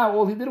 And now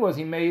all he did was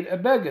he made a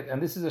Beged.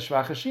 And this is a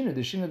Shvach Shina, the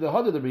Shina the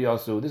Hadad of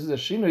Riyasu. This is a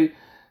Shina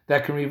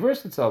that can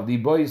reverse itself. The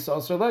boy is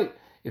also late.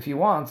 If he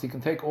wants, he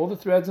can take all the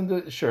threads in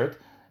the shirt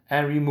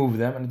and remove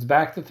them, and it's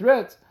back to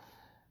threads.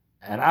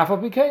 And Afal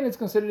Bikain, it's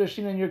considered a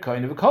Shina in your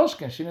kind of a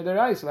Kolshken, Shina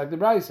Deraisa, like the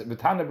Braisa. The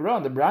Tana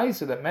B'ran, the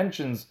Braisa that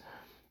mentions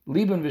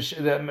Liban,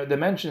 that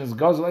mentions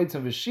Gazel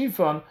Eitzim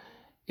V'Shifon,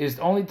 is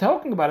only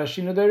talking about a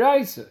Shina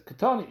Deraisa.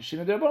 Katani,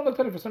 Shina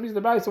Derabon. For some reason,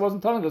 the Braisa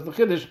wasn't telling us the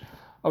Chiddush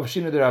of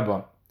Shina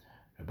Derabon.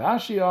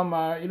 Rabashi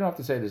Omar, you don't have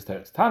to say this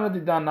teretz. Tana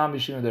Didan Nami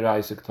Shina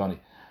Deraisa Katani.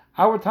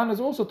 Our Tana is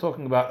also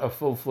talking about a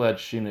full-fledged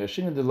Shina, a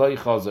Shina Deloi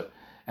Chazer.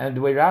 And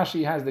the way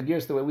Rashi has the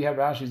Girsa, the way we have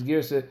Rashi's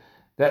Girsa,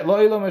 that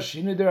Lo'ilam a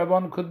Shina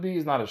Derabon could be,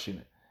 is not a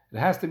Shina. It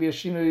has to be a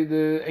Shina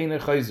the Eine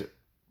Chazer.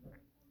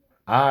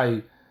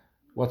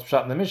 What's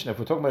Pshat in the Mishnah? If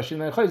we're talking about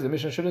Shina Chazer, the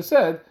Mishnah should have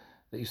said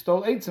that you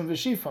stole Eitzim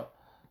V'Shifon.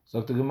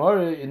 So the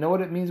Gemara, you know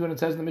what it means when it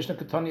says in the Mishnah,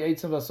 Katani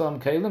Eitzim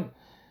V'Asam Kalim?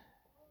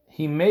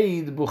 He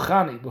made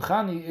Bukhani.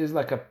 Bukhani is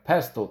like a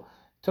pestle.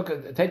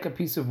 Take a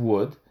piece of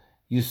wood,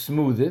 you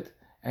smooth it,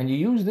 and you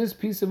use this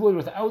piece of wood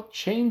without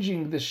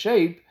changing the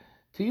shape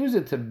to use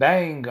it to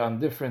bang on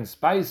different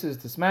spices,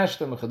 to smash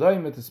them,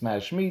 to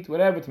smash meat,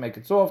 whatever, to make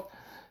it soft.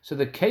 So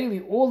the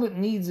keli, all it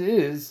needs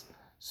is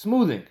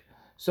smoothing.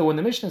 So when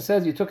the Mishnah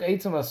says you took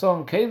Eitzim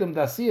V'Asam Kalim,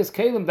 Dasiyas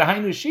Kalim,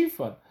 Dahainu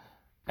Shifon,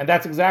 and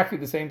that's exactly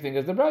the same thing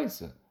as the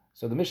Braisa.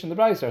 So the Mishnah and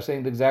the Braisa are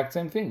saying the exact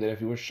same thing, that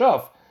if you were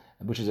Shaf,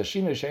 which is a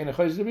Shina, Sheina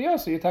Choyz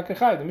D'Riyasa, you take a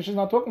Chai. The Mishnah is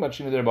not talking about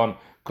Shina D'Rabban.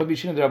 Could be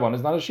Shina D'Rabban,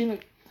 it's not a Shina.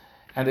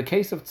 And the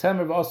case of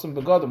Tzemer V'Asam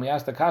Begodim, we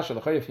asked the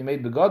Kasha, if you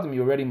made Begodim,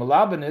 you already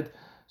malabin it,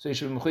 so you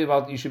should be Mechuyev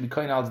out, you should be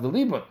Koyin out the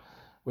Liban.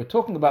 We're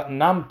talking about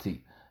Namti.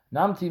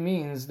 Namti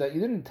means that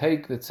you didn't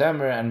take the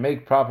Tzemer and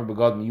make proper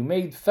Begodim. You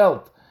made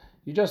felt.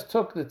 You just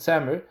took the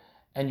Tzemer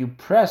and you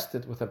pressed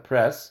it with a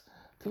press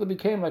till it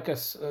became like a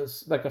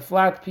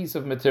flat piece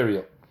of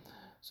material.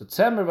 So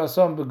Tzemer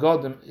V'Asam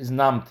Begodim is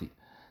Namti.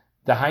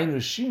 The Hainu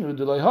Shinu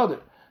D'Loi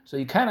Hader. So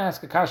you can't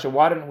ask a kasha,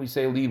 why didn't we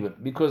say Liban?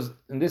 Because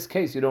in this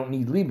case you don't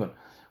need Liban.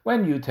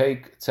 When you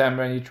take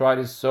Tzemer and you try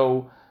to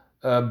sew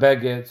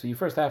Beged, so you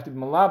first have to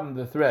malabim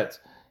the threads.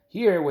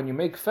 Here, when you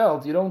make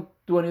felt, you don't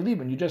do any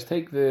Liban. You just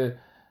take the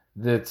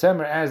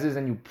Tzemer as is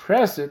and you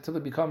press it till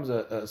it becomes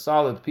a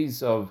solid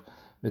piece of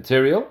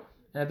material,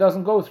 and it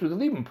doesn't go through the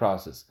Liban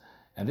process.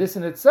 And this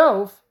in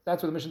itself,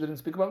 that's what the Mishnah didn't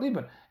speak about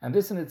Liban. And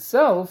this in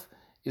itself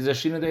is a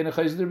Shina Deina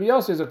Chayz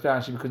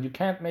D'Rabiyasa, because you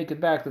can't make it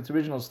back to its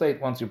original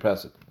state once you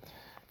press it.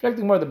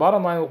 Reflecting more, the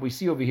bottom line, what we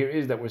see over here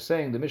is that we're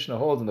saying the Mishnah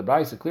holds, and the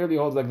Braisa clearly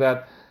holds like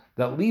that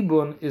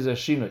Libun is a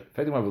Shinoi.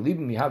 Reflecting more,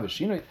 Libun, we have a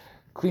Shinoi.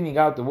 Cleaning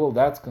out the wool,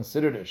 that's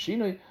considered a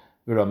Shinoi.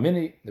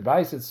 Viramini, the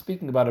Braisa is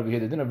speaking about over here,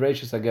 the din of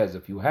Reishis Hagez.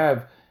 If you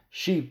have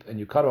sheep and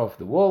you cut off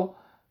the wool,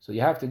 so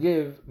you have to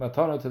give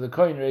matana to the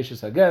kohen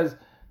Reishis Hagez.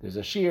 There's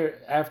a shear,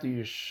 after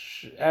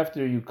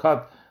you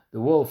cut the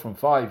wool from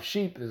 5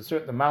 sheep, there's a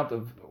certain amount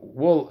of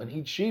wool in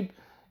each sheep,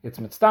 it's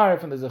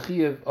mitztaref, and there's a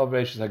chiyuv of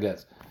Reishis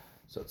Hagez.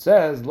 So it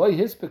says, Loi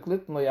hispik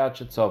litn loi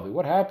achetzavi.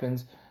 What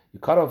happens? You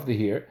cut off the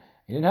hair,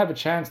 you didn't have a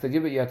chance to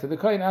give it yet to the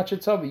kohen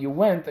achetzavi. You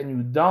went and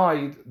you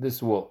dyed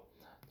this wool.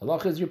 The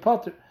halach is your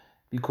potter,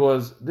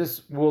 because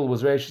this wool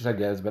was Reishis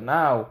Hagez, but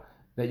now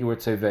that you were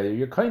tzevei,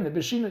 you're kohen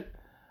b'shinui.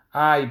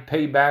 I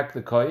pay back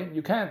the kohen.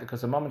 You can't,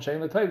 because a moment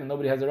shein l'tayv,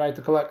 nobody has a right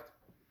to collect.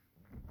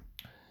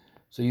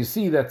 So you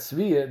see that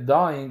tzviya,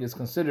 dying, is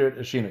considered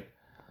a shinui.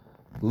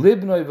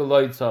 Libnoi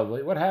v'loy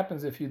tzavoi. What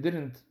happens if you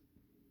didn't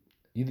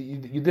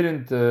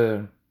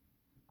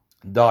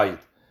dye it,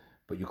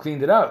 but you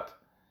cleaned it out?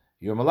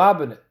 You're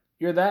malabin it.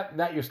 You're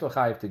that you're still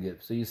chayiv to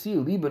give. So you see,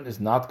 Liban is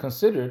not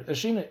considered a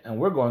shinui, and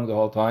we're going the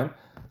whole time.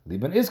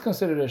 Liban is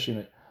considered a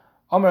shinui.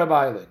 Amar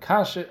Abaye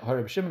kashe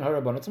harab shimon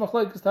harabon. It's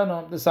machlokes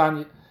tanam the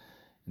sanya.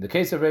 In the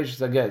case of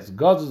Reishis Hagez,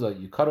 Gazza,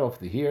 you cut off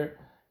the hair,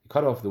 you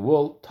cut off the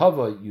wool.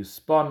 Tava, you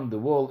spun the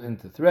wool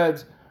into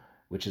threads,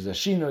 which is a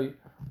shinui.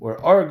 Or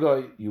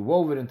argoi, you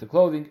wove it into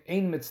clothing.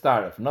 Ein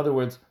mitztaref. In other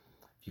words,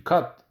 if you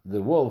cut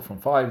the wool from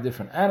 5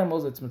 different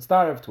animals, it's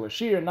mitztaref to a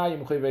shear. Now you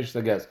mechuyev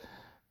Reishis Hagez.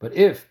 But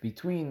if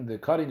between the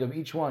cutting of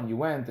each one you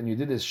went and you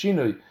did this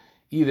shinui,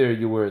 either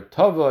you were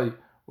tavoi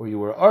or you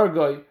were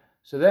argoi,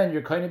 so then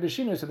you're kind of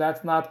b'shinui. So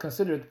that's not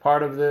considered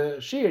part of the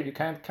shear. You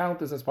can't count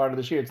this as part of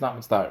the shear. It's not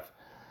mitztaref.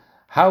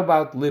 How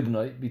about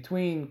libnoi?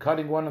 Between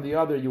cutting one or the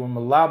other, you were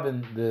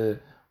malabin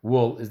the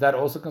wool. Is that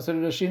also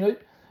considered a shinui?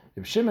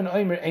 Reb Shimon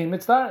Omer ein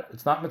mitzdaref.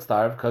 It's not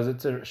mitzdaref because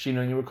it's a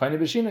shinui and you were kind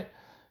of a shinui.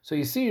 So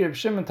you see, Reb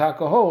Shimon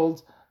Taka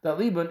holds that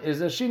Liban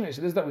is a shinui.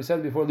 So this is that we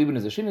said before. Liban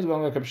is a shinui. Is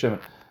going like Reb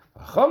Shimon.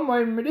 Chum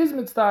it is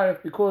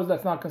mitzdaref because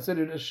that's not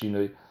considered a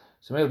shinui.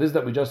 So maybe this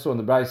that we just saw in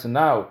the Braisa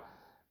now,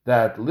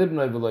 that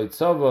libnoi v'loy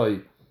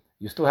tzavoi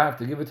you still have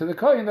to give it to the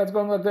kohen. That's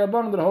going like the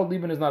Rabbanon, that whole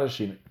Liban is not a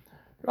shinui.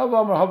 Rav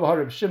Amar Hava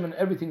Reb Shimon,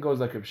 everything goes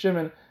like Reb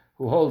Shimon,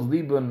 who holds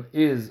Liban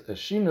is a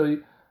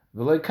shinui.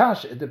 V'loi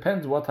kasha, it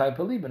depends what type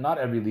of Liban. Not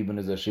every Liban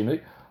is a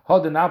shinui.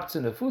 Had the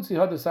naptzin the futzi,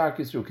 had the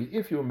sarkis ruki.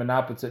 If you were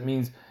menapitz, it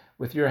means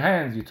with your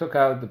hands you took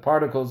out the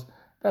particles.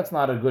 That's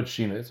not a good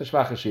shinui. It's a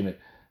shvacha shinui.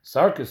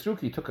 Sarkis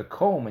ruki, you took a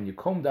comb and you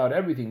combed out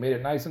everything, made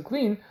it nice and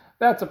clean.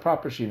 That's a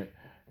proper shinui.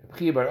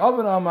 Chibar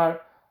Avan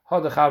Amar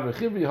had the chavri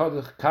chivri, had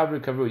the chavri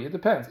kavrui. It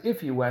depends.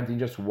 If you went and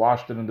just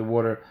washed it in the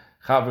water,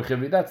 chavri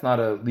chivri, that's not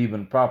a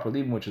Liban, proper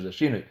Liban, which is a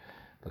shinui.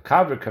 The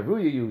kavri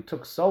kavuya, you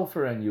took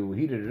sulfur and you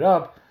heated it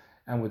up,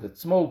 and with the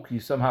smoke you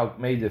somehow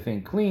made the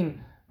thing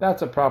clean.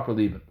 That's a proper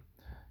Liban.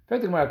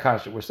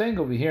 We're saying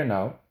over here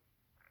now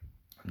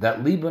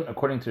that Liban,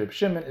 according to Reb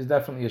Shimon, is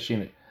definitely a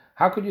shinui.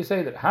 How could you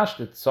say that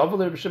Hashtet Saval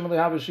Reb Shimon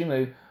lehav a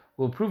shinui?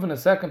 Will prove in a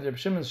second. Reb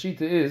Shimon's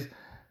shita is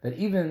that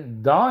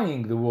even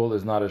dyeing the wool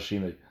is not a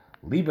shinui.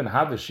 Liban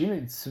have a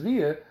shinui.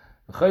 Tzviya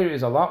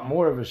is a lot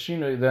more of a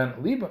shinui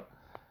than Liban.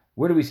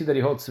 Where do we see that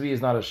he holds tzviya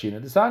is not a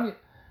shinui? Desanya.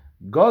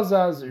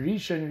 Gozaz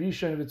Rishon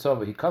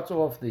Vitzova. He cuts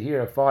off the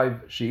hair of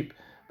 5 sheep,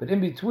 but in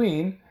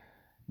between,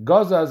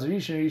 Gozaz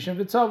Rishon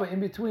Vitzova, in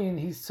between,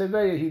 he's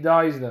Tzeveya, he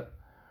dyes them.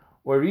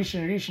 Or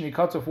Rishon, he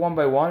cuts off one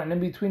by one, and in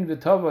between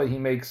Vitova, he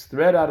makes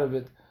thread out of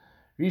it.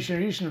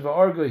 Rishon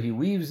V'arga, he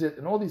weaves it.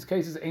 In all these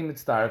cases, Ein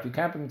Mitztaref. You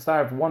can't be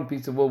Mitztaref one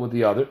piece of wool with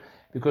the other,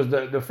 because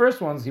the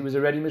first ones, he was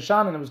already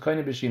Mishan, and it was kind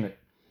of B'shinah.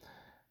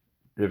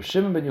 Reb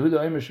Shimon ben Yehuda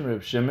Omer Shimon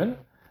Reb Shimon,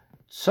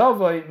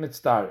 Tzovay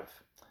Mitztaref.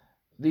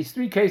 These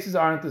 3 cases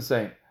aren't the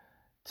same.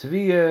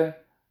 Tviya,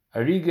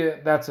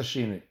 Ariga, that's a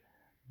shinui.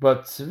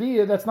 But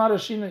Tzviya, that's not a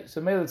shinui.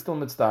 So maybe it's still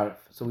mitzdarif.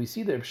 So we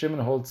see that Reb Shimon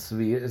holds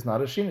Tzviya is not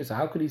a shinui. So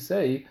how could he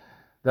say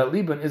that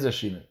Liban is a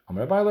shinui?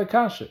 Amar Rabbi like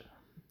Kasha.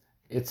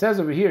 It says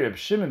over here, Reb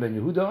Shimon ben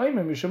Yehuda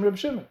Omer Mishum Reb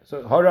Shimon.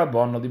 So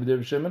Harabon Libid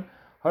Reb Shimon,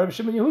 Harab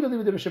Shimon Yehuda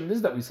Libid Reb Shimon. This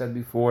is that we said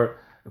before.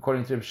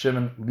 According to Reb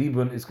Shimon,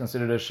 Liban is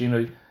considered a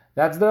shinui.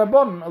 That's the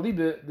Rabban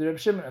Libid the Reb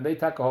Shimon, and they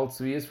take a hold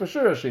Tzviya is for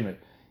sure a shinui.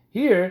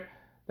 Here,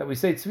 that we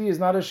say Tzvi is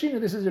not a shinui,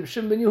 this is Reb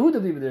Shimon ben Yehuda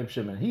Libid Reb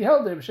Shimon. He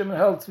held Reb Shimon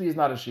held Tzvi is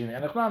not a shinui,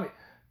 and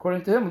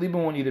according to him,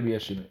 Liban won't either be a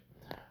shinui.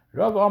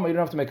 Rav Amar, you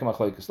don't have to make a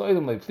machlokes. Lo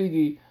elam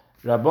le'pligi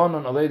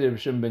Rabbanon alei Reb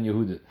Shimon ben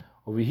Yehuda.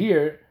 Over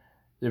here,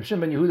 Reb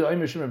Shimon ben Yehuda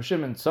Omer Shimon Reb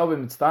Shimon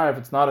Tzavim Mitzdaref.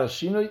 It's not a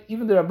shinui.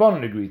 Even the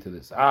Rabbanon agree to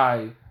this.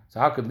 So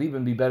how could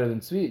Liban be better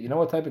than Tzvi? You know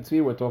what type of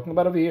Tzvi we're talking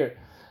about over here?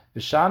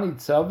 V'shani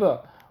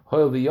tzava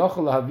hoil v'yochel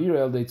lahavira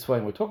el dei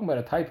tzvaim. We're talking about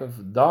a type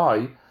of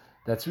dye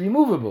that's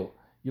removable.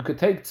 You could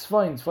take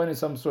tzvaim. Tzvaim is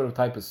some sort of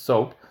type of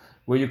soap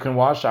where you can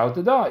wash out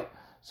the dye.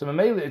 So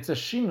Mamela, it's a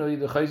shinui,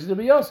 the chayz to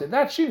be yosef.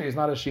 That shinui is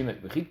not a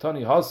shinui.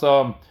 V'chitani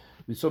hasam.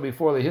 We saw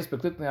before the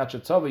hispeklitni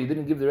achatzava. You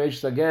didn't give the reish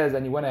sagez,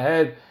 and you went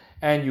ahead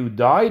and you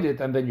dyed it,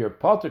 and then you're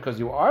potter because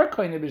you are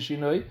kind of a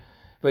shinui.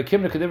 But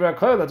kimna kedivra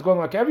koil, that's going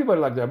like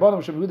everybody like that.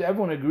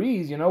 Everyone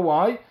agrees. You know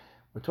why?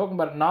 We're talking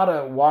about not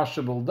a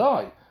washable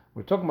dye.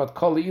 We're talking about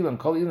kol ilan.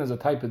 Kol ilan is a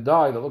type of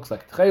dye that looks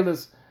like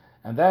tchelis,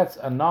 and that's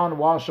a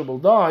non-washable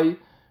dye.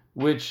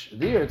 Which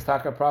there it's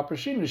taka proper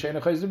shinui.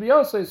 Sheina chayz to be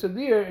yosef. So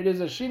there it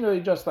is a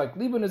shinui, just like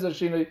Liban is a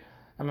shinui.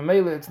 And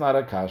Mamela, it's not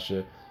a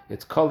kasha.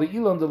 It's kol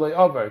ilan delay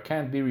over. It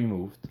can't be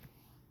removed.